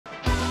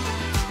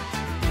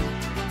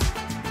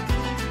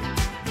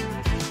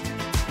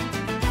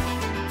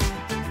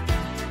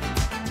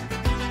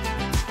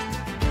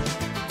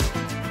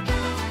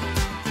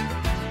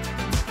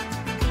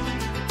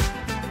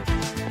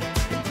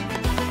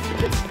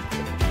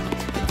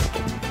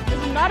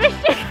lot of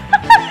shit.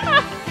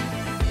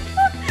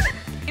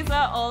 These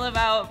are all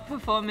about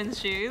performance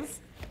shoes,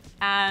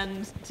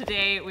 and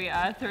today we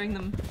are throwing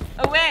them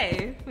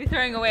away. We're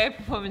throwing away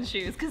performance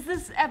shoes because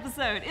this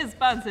episode is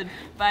sponsored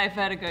by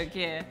Vertigo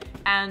Gear,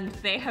 and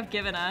they have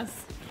given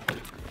us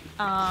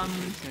a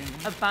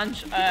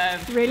bunch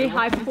of Really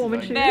high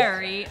performance shoes.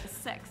 very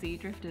sexy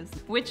drifters,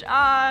 which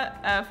are,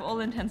 for all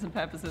intents and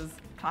purposes,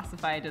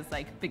 classified as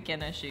like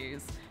beginner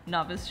shoes,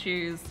 novice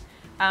shoes.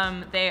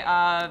 They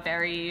are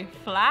very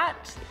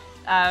flat.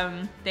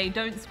 They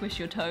don't squish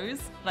your toes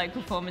like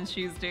performance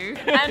shoes do.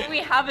 And we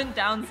haven't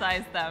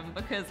downsized them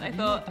because I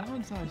thought...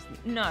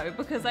 No,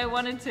 because I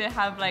wanted to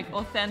have like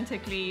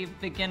authentically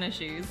beginner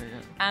shoes. Okay, yeah.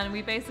 And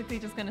we basically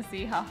just gonna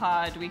see how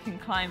hard we can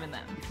climb in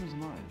them. Which one's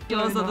mine?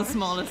 Yours are the Nice.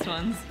 smallest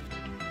ones.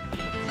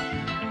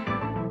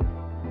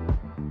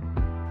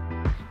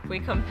 We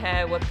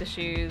compare what the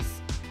shoes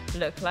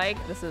look like.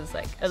 This is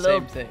like a little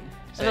Same thing.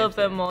 a little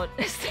bit more,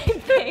 same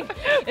thing.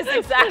 It's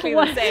exactly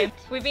the same.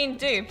 We've been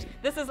duped.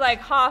 This is like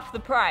half the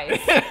price.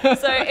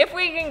 So if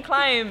we can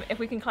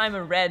climb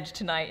a red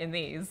tonight in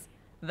these,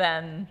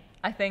 then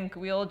I think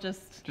we all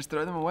just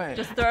throw them away.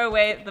 just throw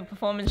away the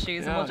performance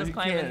shoes and we'll just who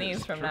climb in cares?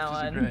 these from now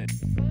Drifters are on. great.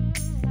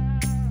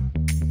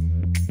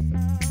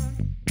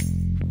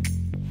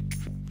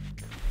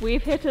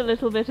 We've hit a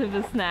little bit of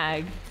a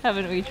snag,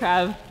 haven't we,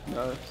 Trav?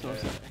 No, it's not.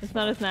 It's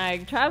not a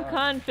snag. Trav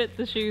can't fit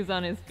the shoes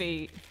on his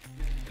feet.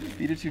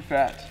 Feet are too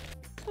fat.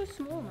 So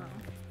small now.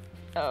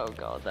 Oh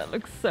god, that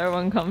looks so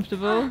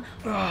uncomfortable.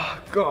 Oh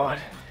God.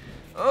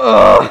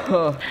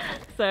 Oh.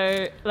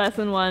 So,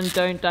 lesson one,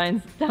 don't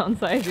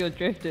downsize your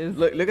drifters.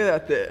 Look at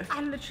that there.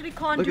 I literally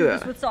can't Look do at this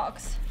that. with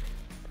socks.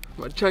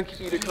 My chunky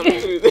feet are coming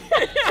through there.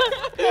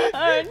 Oh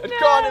I no!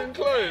 can't even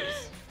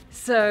close.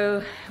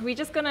 So we're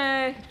just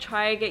gonna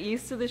try get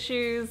used to the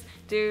shoes,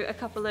 do a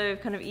couple of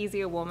kind of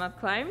easier warm-up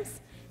climbs,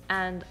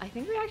 and I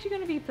think we're actually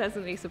gonna be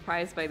pleasantly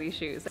surprised by these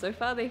shoes. So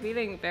far they're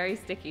feeling very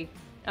sticky.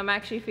 I'm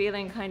actually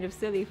feeling kind of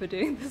silly for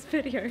doing this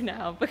video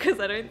now because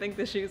I don't think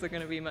the shoes are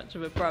gonna be much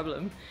of a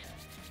problem.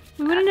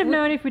 We wouldn't have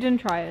known if we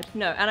didn't try it.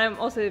 No, and I'm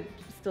also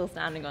still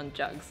standing on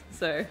jugs,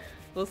 so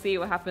we'll see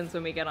what happens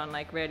when we get on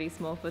like really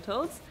small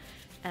footholds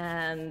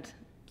and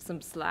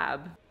some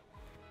slab.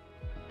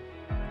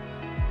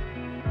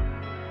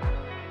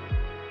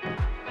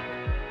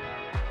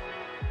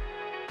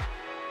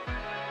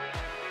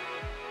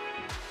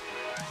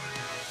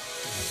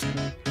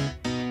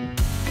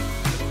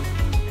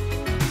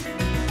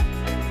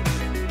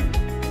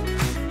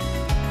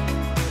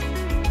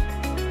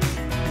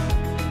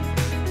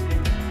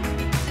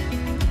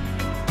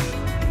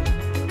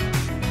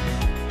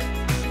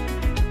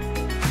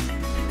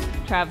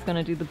 Trav's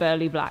gonna do the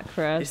burly black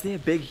for us. Is there a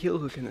big heel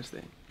hook in this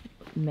thing?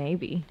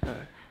 Maybe. Oh,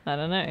 I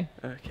don't know.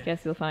 okay.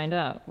 Guess you'll find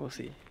out. We'll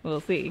see.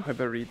 We'll see. I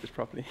better read this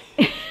properly.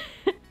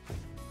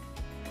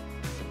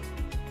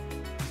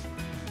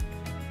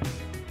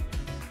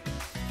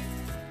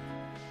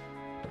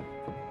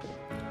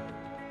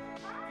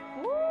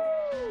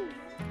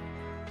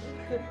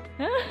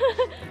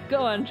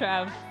 Go on,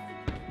 Trav.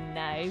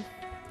 Nice.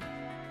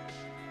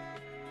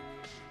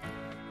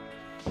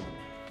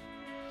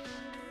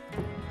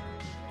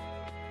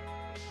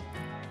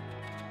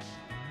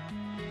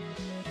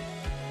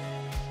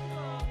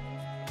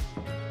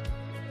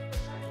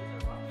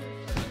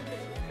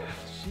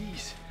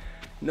 Jeez.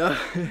 No.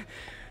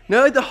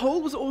 No, the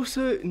hole was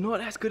also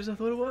not as good as I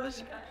thought it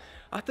was.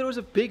 I thought it was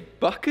a big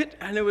bucket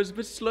and it was a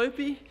bit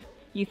slopey.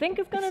 You think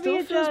it's gonna It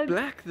be still a feels jug?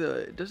 black though.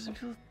 It doesn't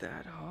feel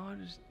that hard.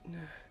 No.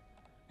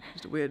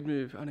 Just a weird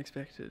move,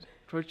 unexpected.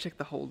 Try to check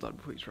the hold out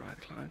before you try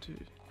the climb too.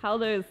 How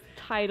those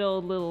tight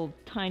old little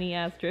tiny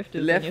ass The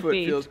drifters on left your foot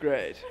feet? feels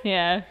great.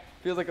 Yeah.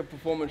 Feels like a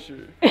performance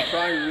shoe.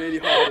 Trying really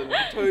hard and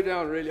toe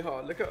down really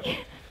hard. Look at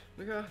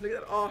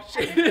that arch.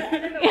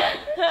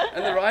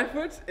 And the right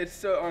foot, it's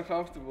so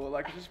uncomfortable.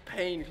 Like it's just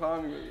pain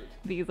climbing with it.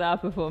 These are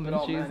performance But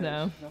I'll shoes manage.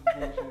 now. Not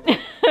performance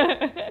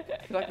shoes.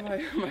 Like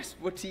my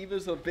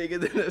sportivas are bigger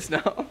than this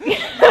now.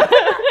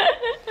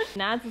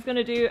 Nads is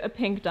gonna do a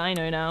pink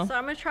dino now. So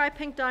I'm gonna try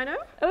pink dino.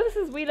 Oh, this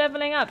is we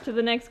leveling up to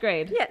the next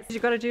grade. Yes. You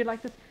gotta do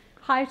like this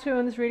high toe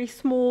and this really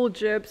small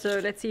jib. So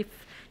let's see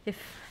if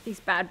these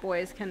bad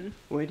boys can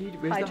Where's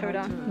high the toe high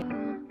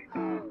down.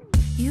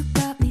 You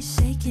got me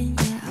shaking,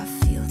 yeah, I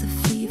feel the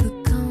fever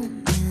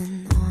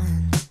coming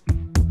on.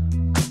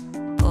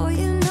 Boy,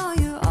 you know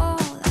you're all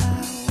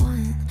I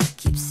want.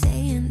 Keep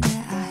saying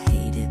that I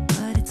hate it,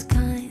 but it's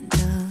kind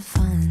of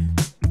fun.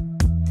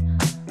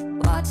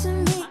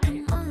 Watching me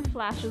come on.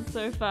 Flashes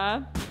so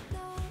far.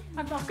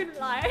 I'm not gonna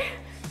lie.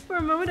 For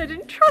a moment I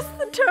didn't trust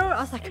the toe. I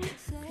was like,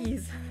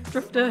 please,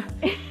 drifter,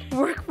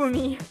 work for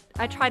me.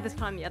 I tried this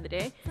climb the other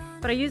day,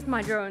 but I used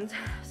my drones.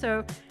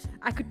 So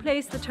I could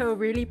place the toe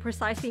really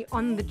precisely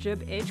on the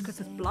jib edge because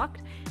it's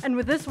blocked. And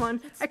with this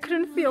one, I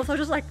couldn't feel, so I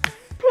just like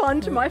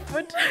plant my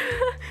foot.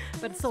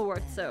 But it still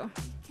worked, so.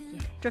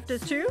 Yeah.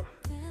 Drifters 2,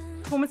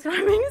 performance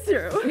climbing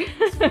 0.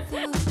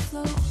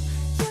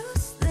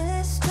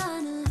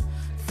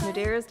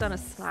 Nadira's done a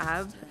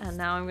slab, and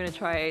now I'm going to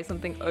try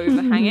something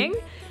overhanging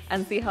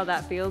and see how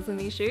that feels in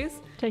these shoes.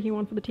 taking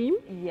one for the team?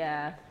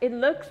 Yeah, it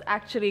looks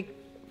actually,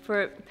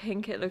 for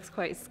pink, it looks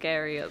quite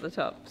scary at the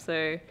top.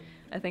 So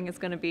I think it's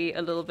going to be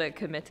a little bit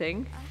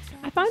committing.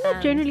 I find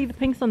that generally the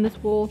pinks on this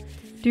wall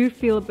do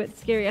feel a bit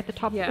scary at the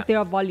top if there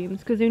are volumes,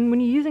 because when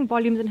you're using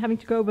volumes and having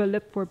to go over a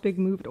lip for a big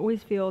move, it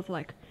always feels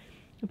like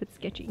a bit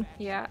sketchy.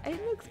 Yeah,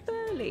 it looks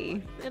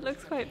burly. It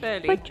looks quite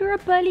burly. But you're a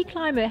burly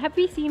climber. Have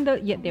we seen the...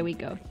 Yeah, there we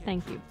go.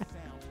 Thank you.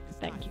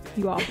 Thank you.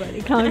 You are a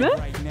burly climber.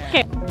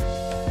 Okay.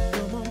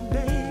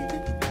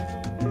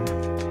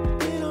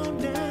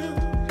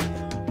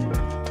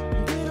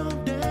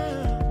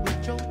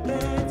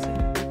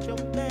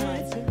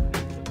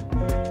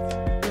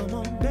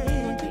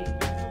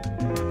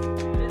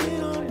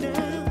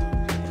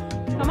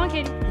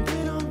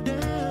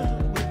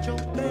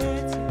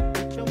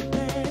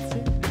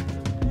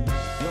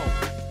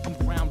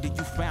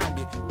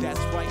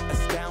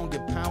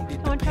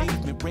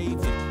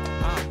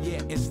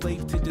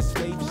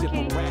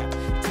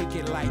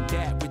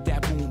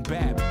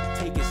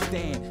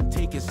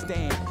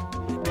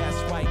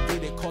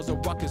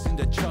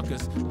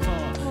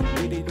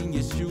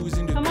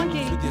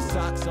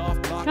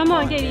 Come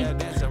on, Katie.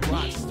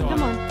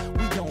 Come on.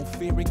 We don't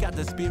fear it, got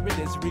the spirit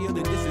that's real,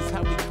 and this is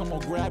how we come on,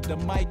 grab the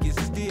mic is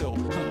still.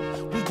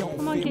 We don't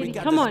fear it,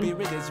 got the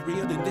spirit that's real,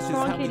 and this is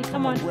how we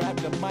come on, grab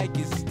the mic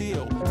is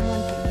still.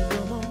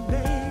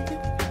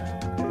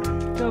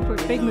 Go for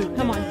it, big move,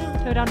 come on.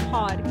 Toe down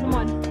hard, come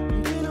on.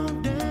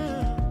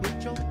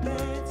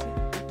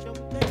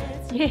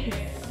 Yes.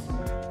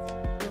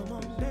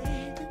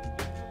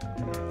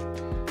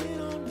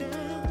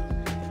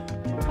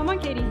 Come on,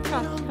 Katie,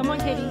 trust. Come on,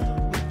 Katie.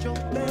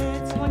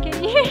 Come on, Katie.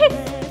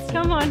 Yes!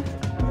 Come on.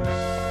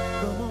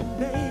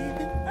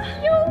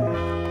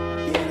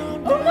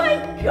 Oh my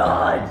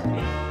god!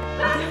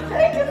 That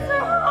thing is so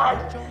hard!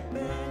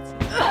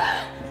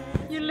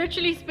 You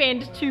literally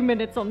spent 2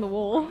 minutes on the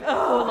wall.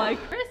 Or like,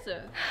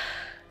 impressive.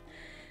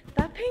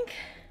 That pink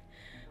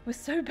was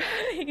so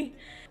burly.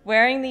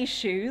 Wearing these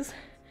shoes,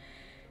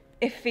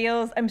 it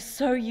feels, I'm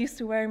so used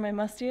to wearing my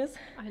mustiers.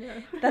 I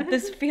know. That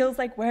this feels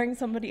like wearing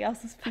somebody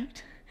else's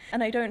feet.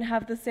 And I don't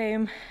have the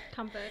same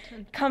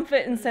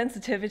comfort and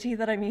sensitivity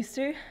that I'm used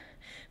to.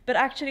 But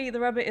actually the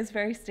rubber is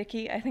very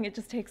sticky. I think it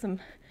just takes some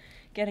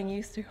getting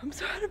used to. I'm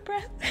so out of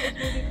breath.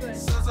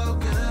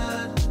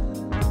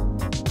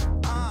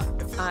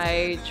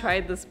 I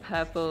tried this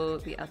purple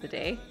the other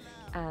day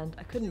and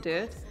I couldn't do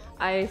it.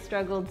 I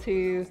struggled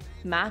to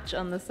match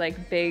on this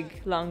like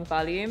big long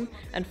volume,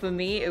 and for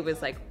me it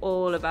was like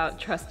all about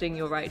trusting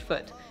your right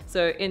foot.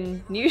 So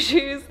in new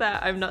shoes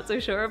that I'm not so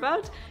sure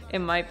about, it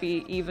might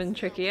be even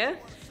trickier.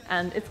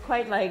 And it's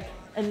quite like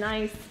a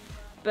nice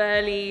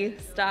burly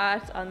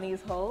start on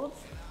these holds,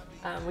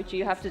 which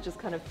you have to just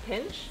kind of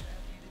pinch.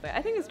 But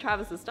I think it's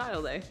Travis's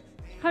style though.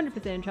 100%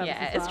 Travis's style.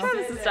 Yeah, it's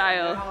Travis's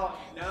style.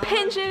 No,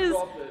 Pinches,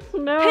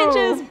 No.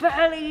 pinches,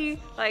 burly,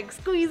 like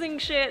squeezing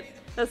shit.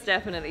 That's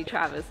definitely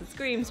Travis. It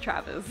screams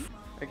Travis.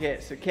 Okay,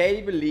 so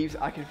Katie believes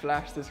I can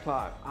flash this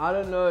climb. I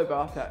don't know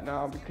about that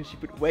now because she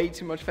put way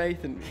too much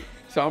faith in me.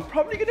 So I'm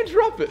probably gonna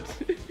drop it.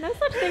 No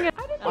such thing as...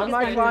 I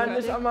might climb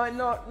this, I might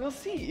not. We'll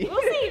see.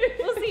 We'll see,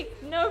 we'll see.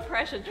 No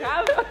pressure,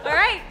 Trav. All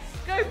right,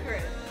 go for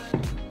it.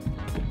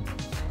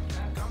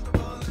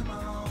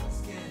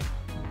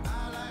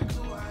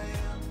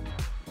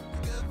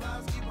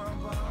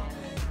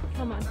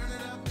 Come on.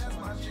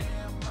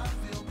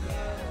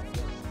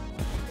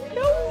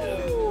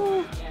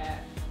 No!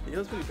 It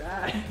feels pretty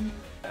bad.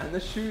 And the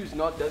shoe's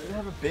doesn't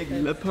have a big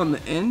lip on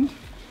the end.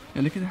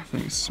 And look at that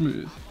thing, it's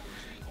smooth.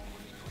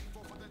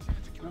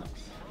 Nice.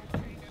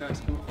 Nice,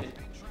 come on, Kate.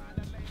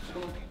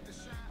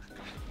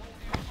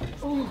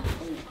 Oh,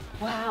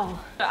 wow.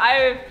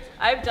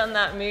 I've done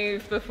that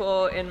move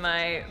before in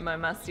my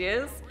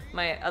mustiers,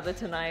 my other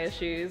Tenaya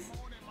shoes,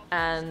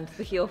 and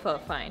the heel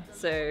felt fine.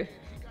 So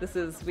this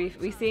is,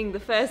 we're seeing the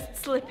first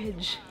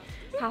slippage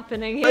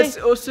happening here. It's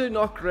also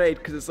not great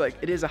because it's like,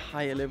 it is a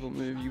higher level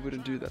move. You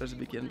wouldn't do that as a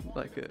beginner,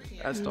 like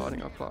as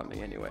starting off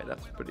climbing anyway.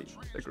 That's pretty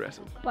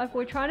aggressive. But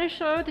we're trying to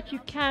show that you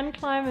can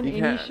climb in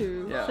You any can,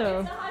 shoe. yeah. So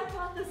It's a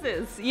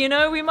hypothesis. You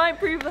know, we might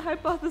prove the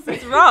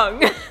hypothesis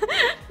wrong.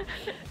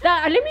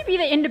 let me be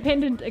the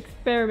independent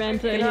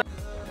experimenter. here.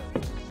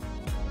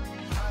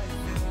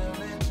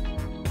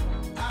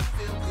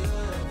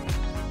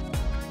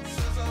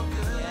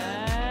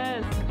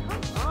 Yes,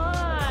 come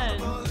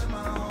on.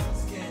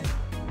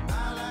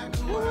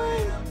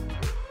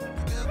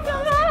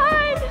 Come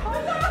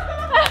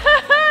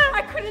on!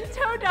 I couldn't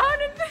toe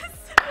down in this.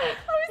 I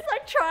was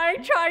like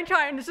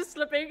trying, and it's just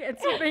slipping and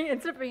slipping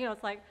and slipping. And I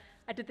was like,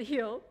 I did the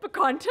heel, but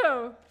can't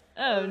toe.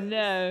 Oh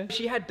no.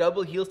 She had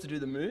double heels to do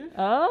the move.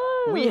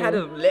 Oh. We had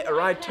a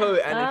right toe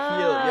and a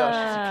heel.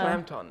 Yeah, she's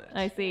clamped on it.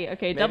 I see.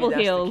 Okay, Maybe double that's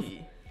the heels.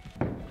 key.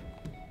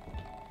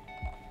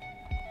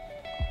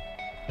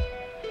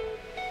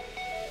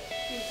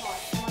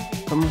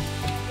 Come on.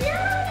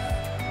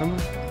 Come on.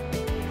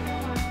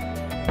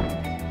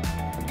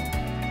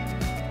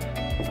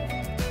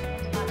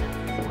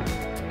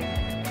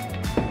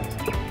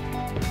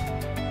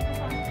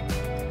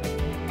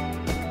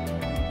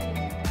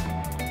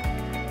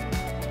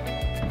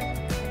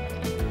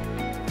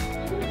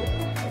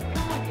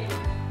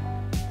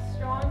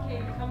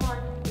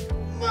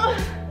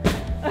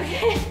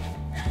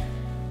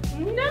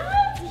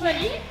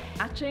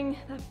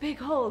 big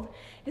hold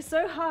is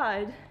so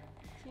hard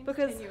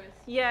because tenuous.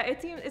 yeah,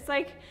 it's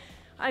like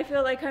I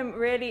feel like I'm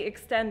really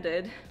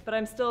extended, but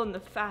I'm still in the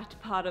fat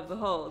part of the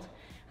hold,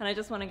 and I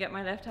just want to get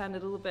my left hand a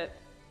little bit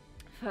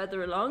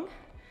further along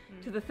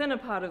to the thinner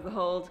part of the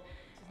hold,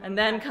 and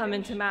then come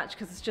into match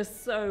because it's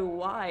just so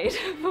wide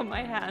for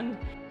my hand.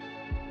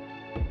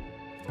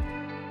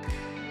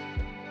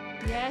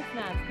 Yes,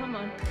 Nats, come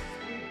on.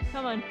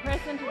 Come on, press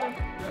into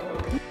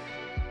the...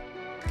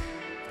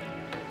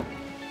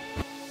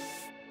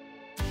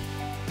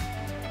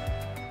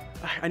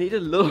 I need a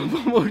little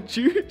bit more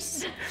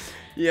juice.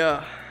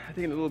 Yeah, I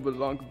think a little bit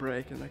longer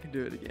break and I can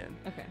do it again.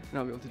 Okay. And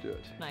I'll be able to do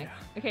it. Nice.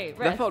 Yeah. Okay, That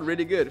rest. felt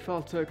really good. It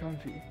felt so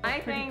comfy. I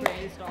think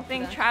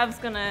that. Trav's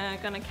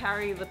gonna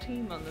carry the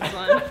team on this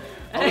one.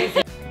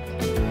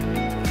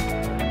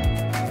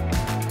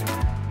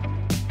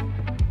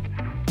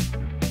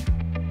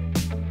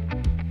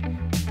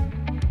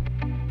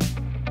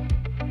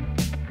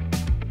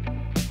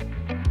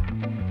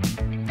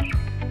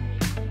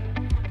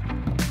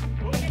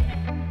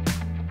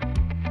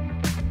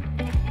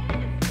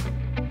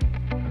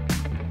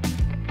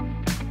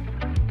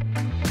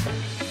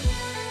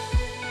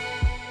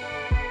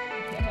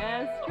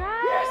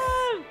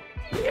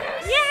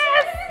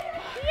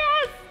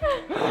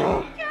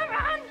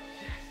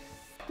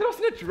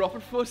 Drop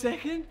it for a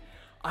second.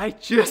 I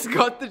just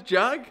got the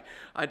jug.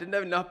 I didn't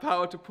have enough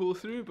power to pull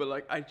through, but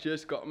like I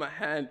just got my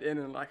hand in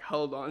and like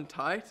held on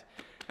tight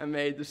and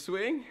made the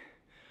swing.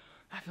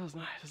 That feels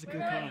nice. That's a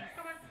good call.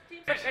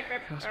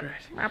 Feels great.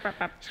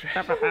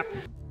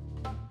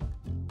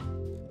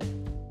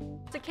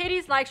 So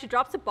Katie's like, she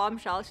drops a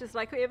bombshell. She's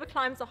like, whoever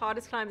climbs the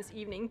hardest climb this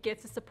evening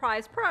gets a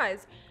surprise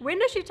prize. When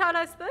does she tell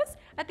us this?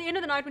 At the end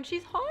of the night when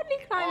she's hardly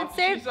climbed and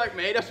said, She's like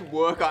made us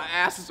work our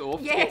asses off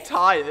to Yes. get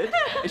tired,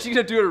 and she's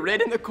gonna do a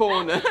red in the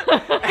corner,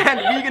 and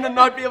we're gonna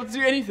not be able to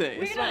do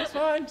anything. It's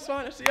fine.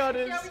 I see how it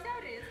is. yeah, we see how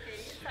it is,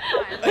 Katie.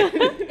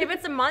 It's fine. If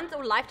it's a month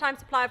or lifetime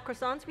supply of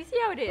croissants, we see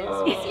how it is.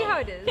 We see how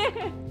it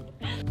is.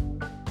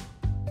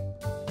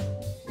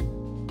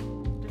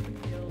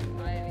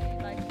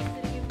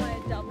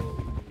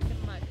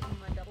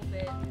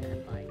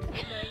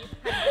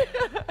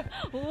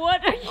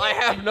 What are you? I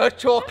have no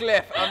chalk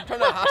left. I'm trying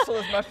to hustle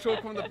as much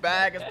chalk from the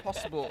bag as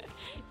possible.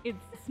 It's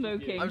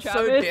smoking, I'm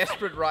Travis. so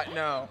desperate right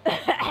now.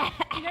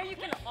 You know you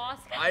can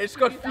ask. I just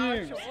got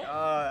fumes.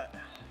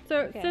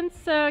 So since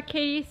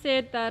Katie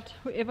said that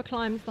whoever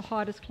climbs the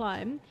hardest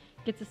climb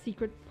gets a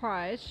secret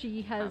prize,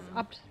 she has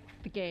upped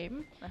the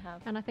game. I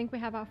have. And I think we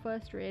have our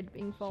first red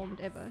being filmed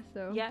ever.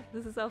 So Yeah,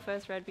 this is our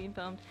first red being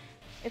filmed.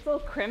 It's all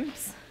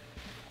crimps.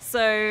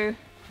 So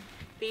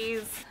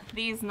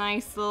these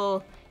nice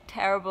little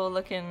terrible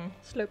looking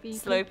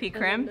slopey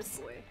crimps.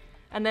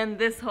 And then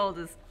this hold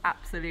is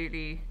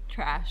absolutely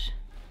trash.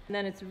 And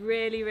then it's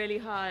really, really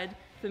hard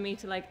for me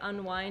to like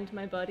unwind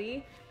my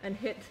body and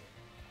hit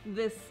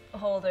this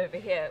hold over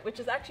here,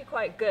 which is actually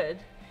quite good,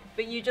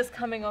 but you're just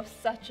coming off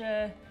such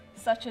a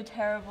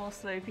terrible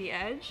slopey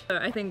edge. So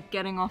I think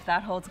getting off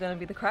that hold's gonna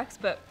be the crux,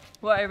 but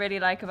what I really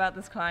like about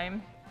this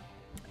climb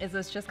is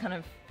it's just kind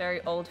of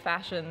very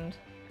old-fashioned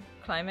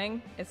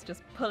climbing. It's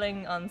just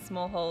pulling on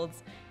small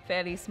holds,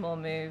 fairly small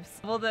moves.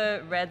 Of all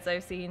the reds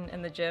I've seen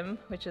in the gym,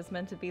 which is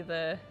meant to be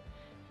the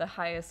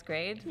highest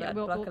grade that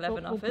Block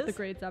 11 offers. We'll put the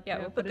grades up yeah,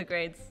 here, we'll put the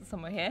grades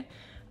somewhere here.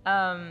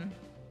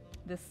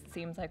 This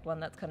seems like one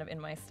that's kind of in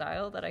my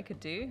style that I could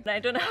do. And I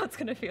don't know how it's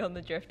gonna feel on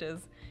the drifters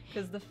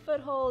because the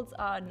footholds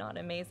are not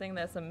amazing.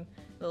 There's some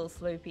little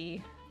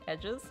slopey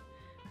edges,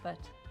 but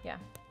yeah.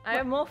 I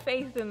have more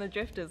faith in the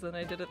drifters than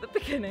I did at the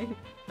beginning.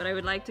 But I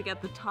would like to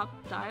get the top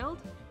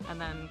dialed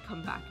and then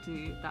come back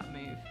to that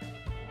move.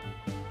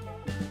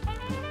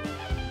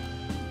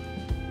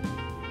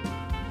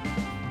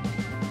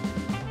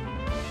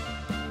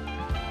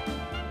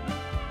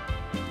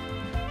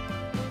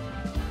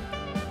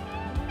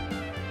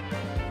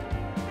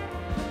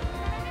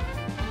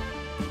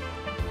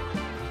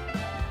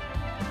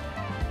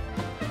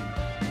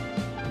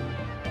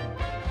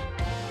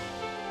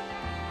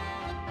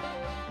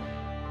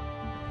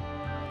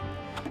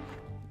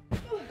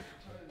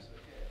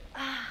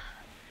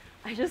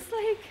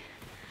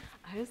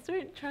 I just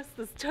don't trust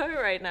this toe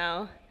right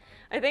now.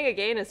 I think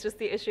again it's just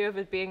the issue of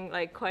it being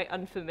like quite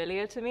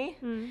unfamiliar to me,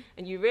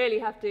 and you really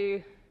have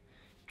to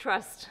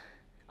trust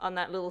on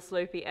that little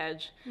slopey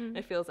edge.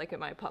 It feels like it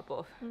might pop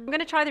off. I'm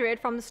gonna try the red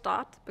from the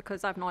start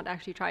because I've not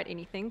actually tried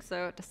anything,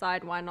 so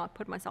decide why not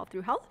put myself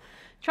through hell.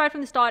 Try it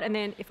from the start, and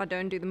then if I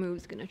don't do the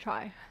moves, gonna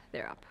try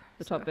there up.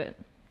 The top bit.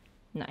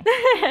 Nice.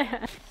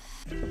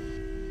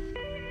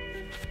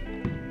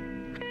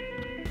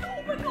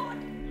 Oh my god!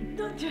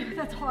 Don't do it,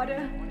 that's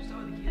harder.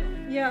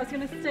 Yeah, I was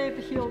gonna stay at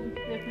the heel,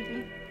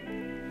 definitely.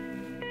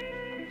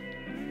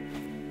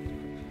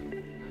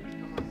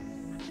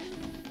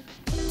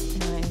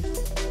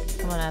 Nice.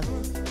 Come on, Ab.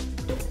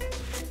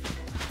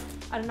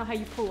 I don't know how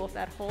you pull off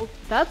that hold.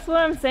 That's what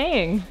I'm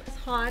saying. It's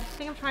hard. I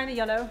think I'm trying the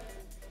yellow.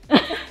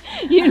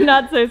 You're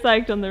not so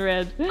psyched on the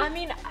red. I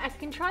mean, I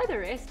can try the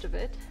rest of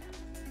it.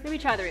 Let me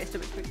try the rest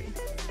of it quickly.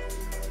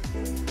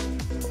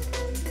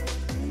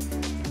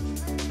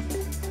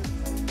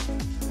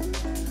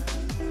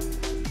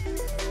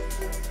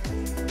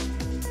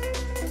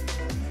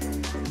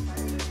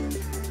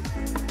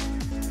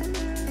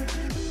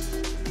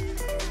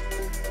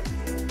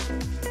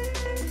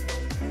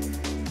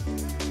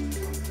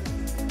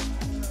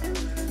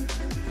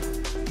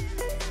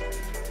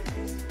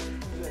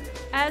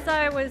 as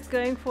I was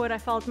going forward, I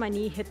felt my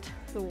knee hit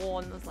the wall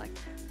and was like,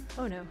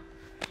 oh no,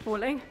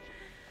 falling.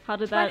 How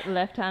did that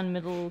left hand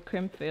middle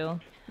crimp feel?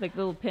 Like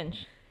little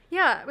pinch?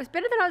 Yeah, it was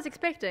better than I was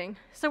expecting.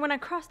 So when I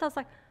crossed, I was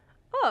like,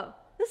 oh,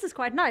 this is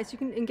quite nice. You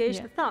can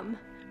engage the thumb.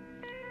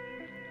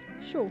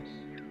 Sure.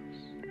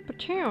 But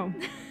So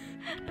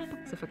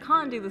if I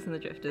can't do this in the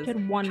drifters, get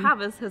one.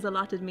 Travis has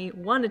allotted me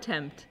one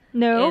attempt.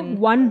 No, in...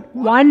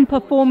 one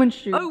performance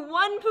shoe. Oh,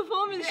 one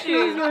performance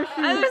shoe.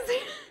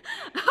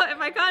 If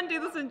I can't do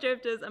this in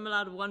drifters, I'm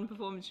allowed one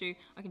performance shoe.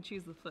 I can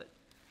choose the foot.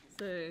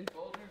 So.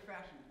 Bouldering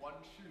fashion, one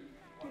shoe.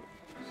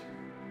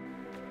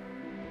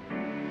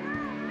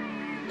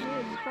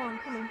 Yeah, strong,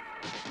 come on.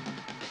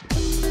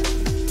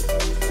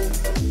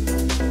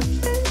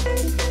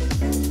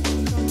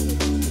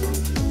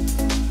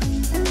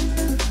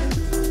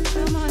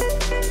 Come on,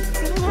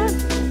 come on.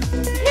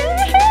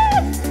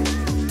 Yes!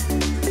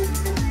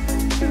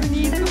 Who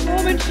needs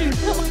performance shoes?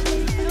 Come on,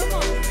 come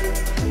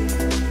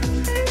on.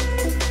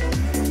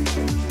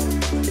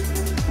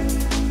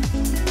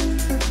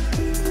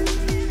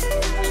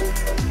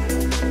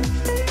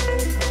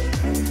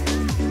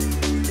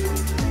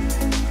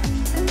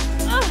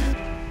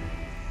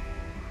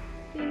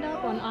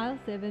 On aisle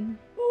 7.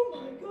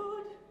 Oh my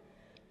god.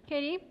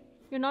 Katie,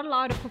 you're not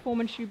allowed a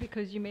performance shoe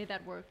because you made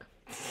that work.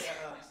 So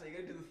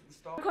you're gonna do the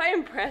start. I'm quite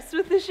impressed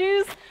with the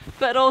shoes,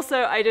 but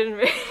also I didn't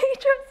really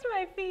trust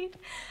my feet,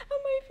 and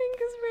my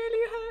fingers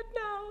really hurt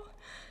now.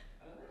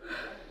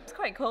 It's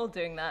quite cold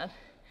doing that.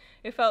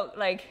 It felt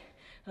like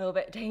a little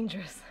bit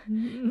dangerous.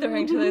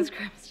 Throwing to those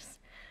cramps, just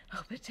a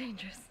little bit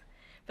dangerous.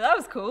 But that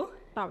was cool.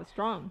 That was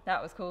strong.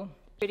 That was cool.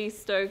 Pretty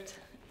stoked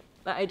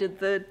that I did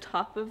the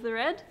top of the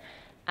red,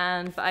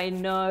 and I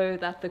know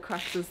that the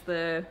crust is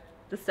the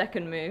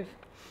second move.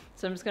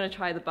 So I'm just gonna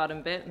try the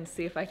bottom bit and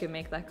see if I can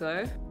make that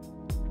go.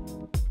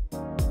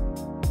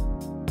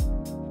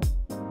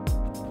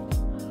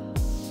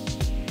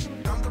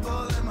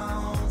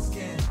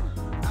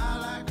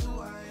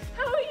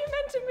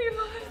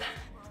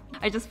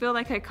 I just feel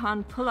like I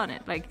can't pull on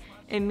it. Like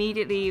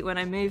immediately when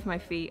I move my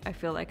feet, I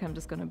feel like I'm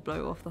just gonna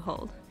blow off the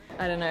hold.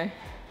 I don't know.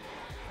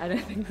 I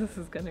don't think this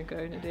is gonna go,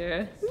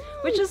 Nadira.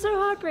 Which is so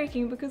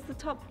heartbreaking because the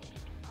top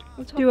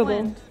doable.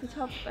 went. The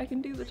top, I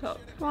can do the top.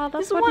 Well,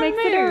 that's Just what one makes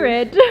it a move.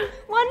 red.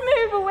 One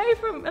move away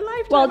from a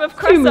lifetime of two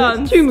croissants.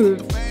 moves. 2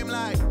 moves.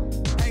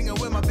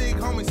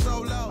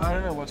 I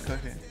don't know what's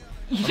cooking.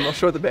 I'm not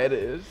sure what the beta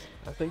is.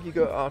 I think you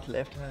go out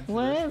left hand.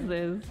 What is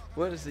this?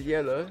 What is the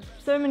yellow?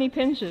 So many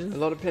pinches. A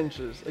lot of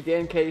pinches.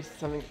 Again, case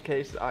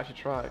I should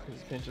try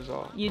because pinches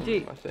are. You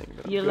do. I think.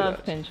 That I'm You good love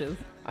at. pinches.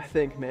 I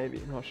think maybe.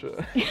 I'm not sure.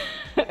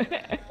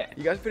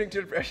 You guys putting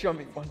too much pressure on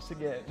me once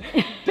again.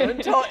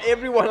 Don't tell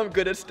everyone I'm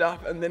good at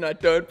stuff and then I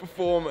don't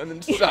perform and then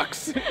it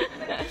sucks.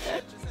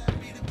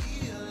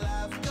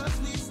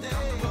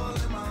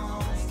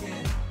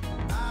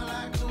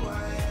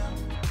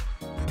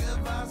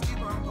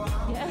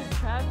 Yes,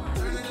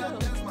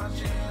 Trav.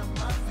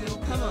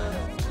 Come on.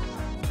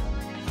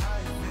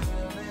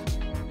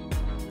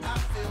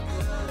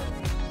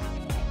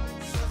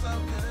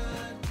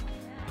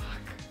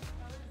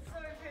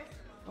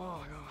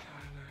 Oh god,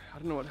 I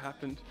don't know what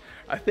happened.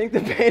 I think the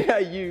bait I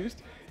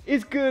used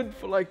is good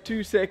for like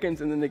 2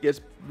 seconds and then it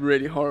gets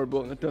really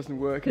horrible and it doesn't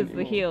work Because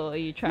anymore. the heel, are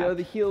you trapped? Yeah,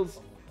 the heel's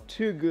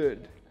too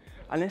good.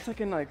 Unless I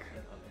can like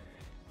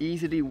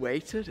easily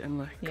weight it and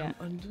like come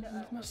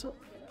underneath myself.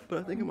 But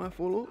I think it might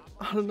fall off.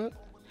 I don't know.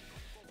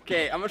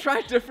 Okay, I'm gonna try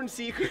a different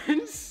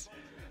sequence.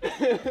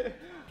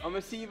 I'm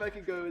gonna see if I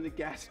can go with the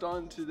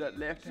Gaston to that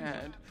left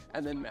hand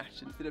and then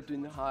match it instead of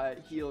doing the high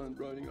heel and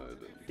rolling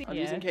over. I'm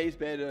using case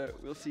better,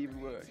 we'll see if it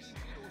works.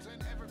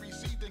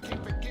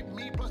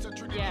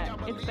 Yeah,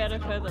 it's better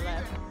further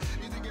left.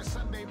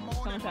 Come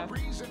on, Trav.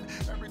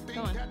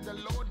 Come on.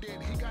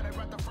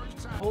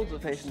 Holds are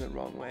facing the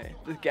wrong way.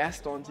 The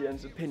Gaston's here and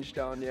it's a pinch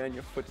down there and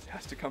your foot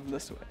has to come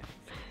this way.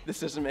 This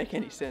doesn't make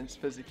any sense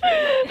physically.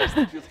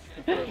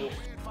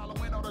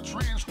 Following all the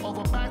trends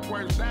over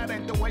backwards, that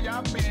ain't the way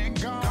I've been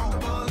gone.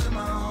 Comfortable in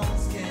my own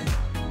skin.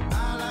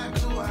 I like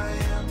who I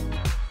am.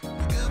 The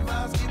good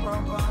vibes keep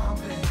on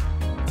bumping.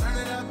 Turn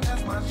it up,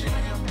 that's my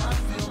jam. I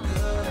feel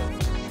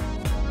good.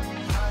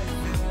 How you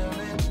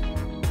feeling?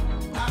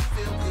 I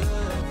feel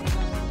good.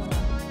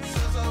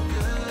 So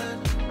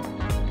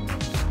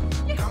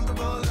good.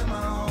 Comfortable in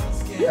my own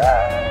skin. I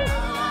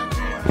like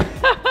who I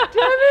am.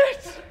 Damn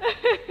it!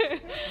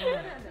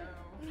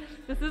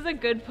 This is a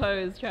good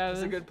pose, Travis.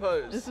 It's a good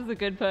pose. This is a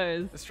good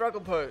pose. The struggle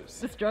pose.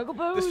 The struggle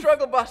pose? The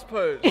struggle bus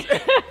pose.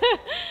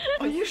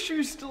 Are your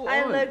shoes still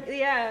on?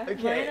 Yeah,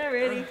 Okay. mine are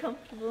really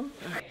comfortable.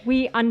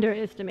 We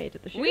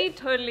underestimated the shoe. We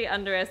totally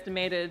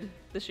underestimated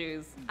the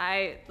shoes.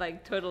 I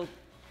like total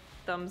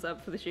thumbs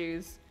up for the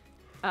shoes.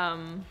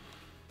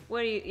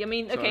 What do you, I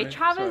mean, okay,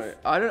 Travis, Sorry.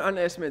 I don't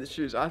underestimate the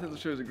shoes. I think the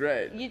shoes are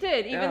great. you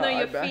did, even Yeah, though I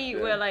your backed feet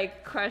it. were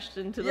like crushed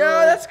into the Yeah,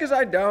 little- that's because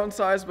I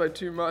downsized by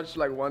too much.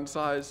 Like one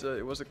size,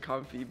 it wasn't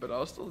comfy, but I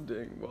was still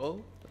doing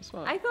well. That's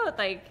fine. I thought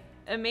like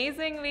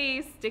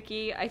amazingly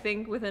sticky. I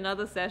think with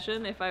another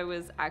session, if I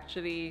was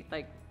actually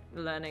like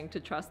learning to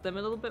trust them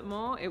a little bit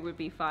more, it would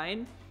be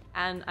fine.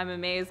 and I'm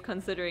amazed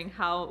considering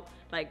how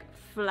like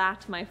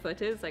flat my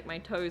foot is. Like my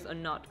toes are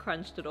not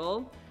crunched at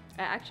all.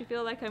 I actually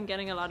feel like I'm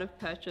getting a lot of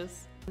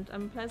purchase, and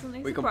I'm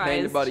pleasantly We surprised.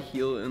 complained about a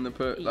heel in the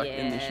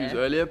in the shoes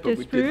earlier, but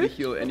we did the Disproved?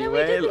 heel then we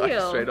anyway, did the like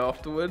heel. straight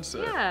afterwards.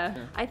 So. Yeah,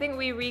 I think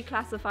we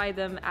reclassify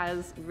them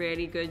as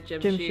really good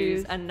gym Gym shoes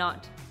shoes. and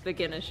not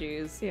beginner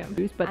shoes. Yeah,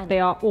 but And- they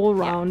are all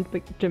round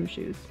big gym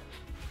shoes.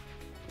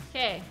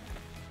 Okay.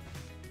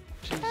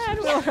 And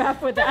we'll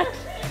wrap with that.